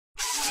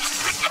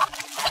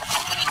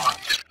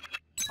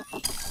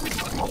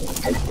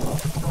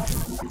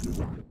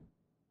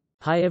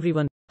Hi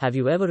everyone, have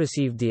you ever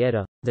received the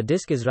error, "The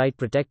disk is write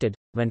protected,"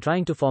 when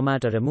trying to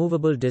format a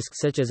removable disk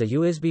such as a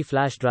USB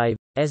flash drive,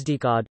 SD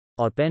card,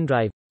 or pen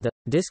drive? The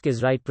 "disk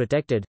is write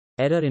protected"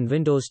 error in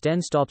Windows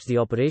 10 stops the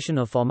operation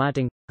of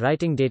formatting,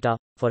 writing data,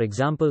 for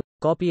example,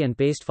 copy and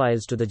paste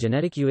files to the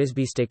generic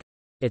USB stick.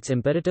 It's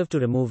imperative to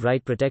remove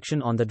write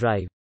protection on the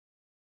drive.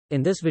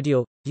 In this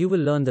video, you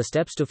will learn the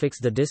steps to fix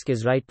the disk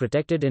is write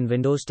protected in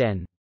Windows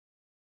 10.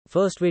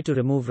 First way to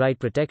remove write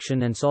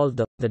protection and solve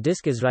the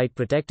disk is write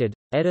protected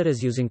error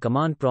is using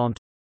command prompt.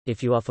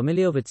 If you are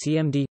familiar with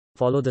CMD,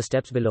 follow the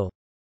steps below.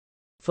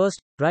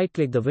 First,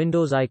 right-click the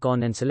Windows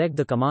icon and select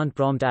the command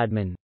prompt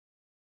admin.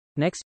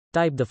 Next,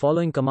 type the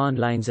following command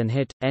lines and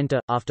hit enter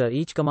after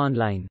each command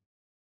line.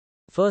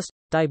 First,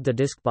 type the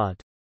disk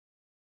part.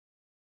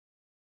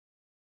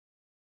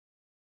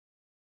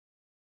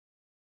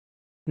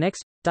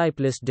 Next, type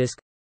list disk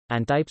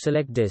and type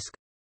select disk.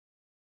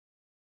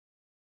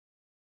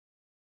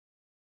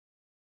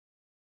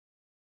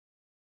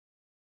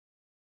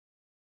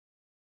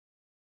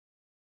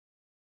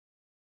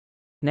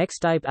 Next,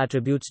 type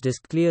attributes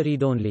disk clear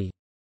read only.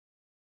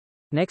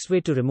 Next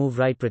way to remove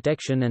write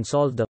protection and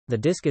solve the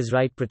disk is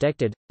write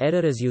protected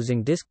error is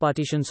using disk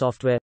partition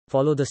software.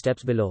 Follow the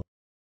steps below.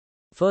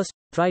 First,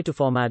 try to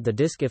format the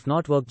disk. If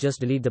not work, just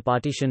delete the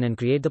partition and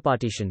create the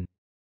partition.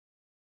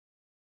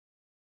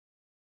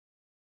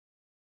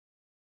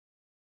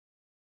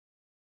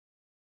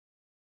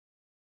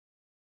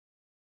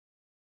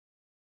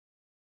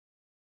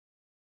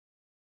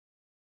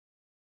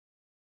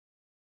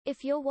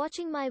 If you're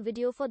watching my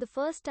video for the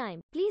first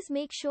time, please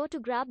make sure to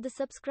grab the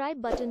subscribe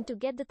button to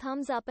get the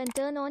thumbs up and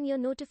turn on your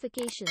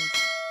notifications,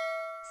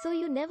 so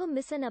you never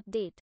miss an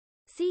update.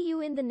 See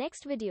you in the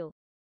next video.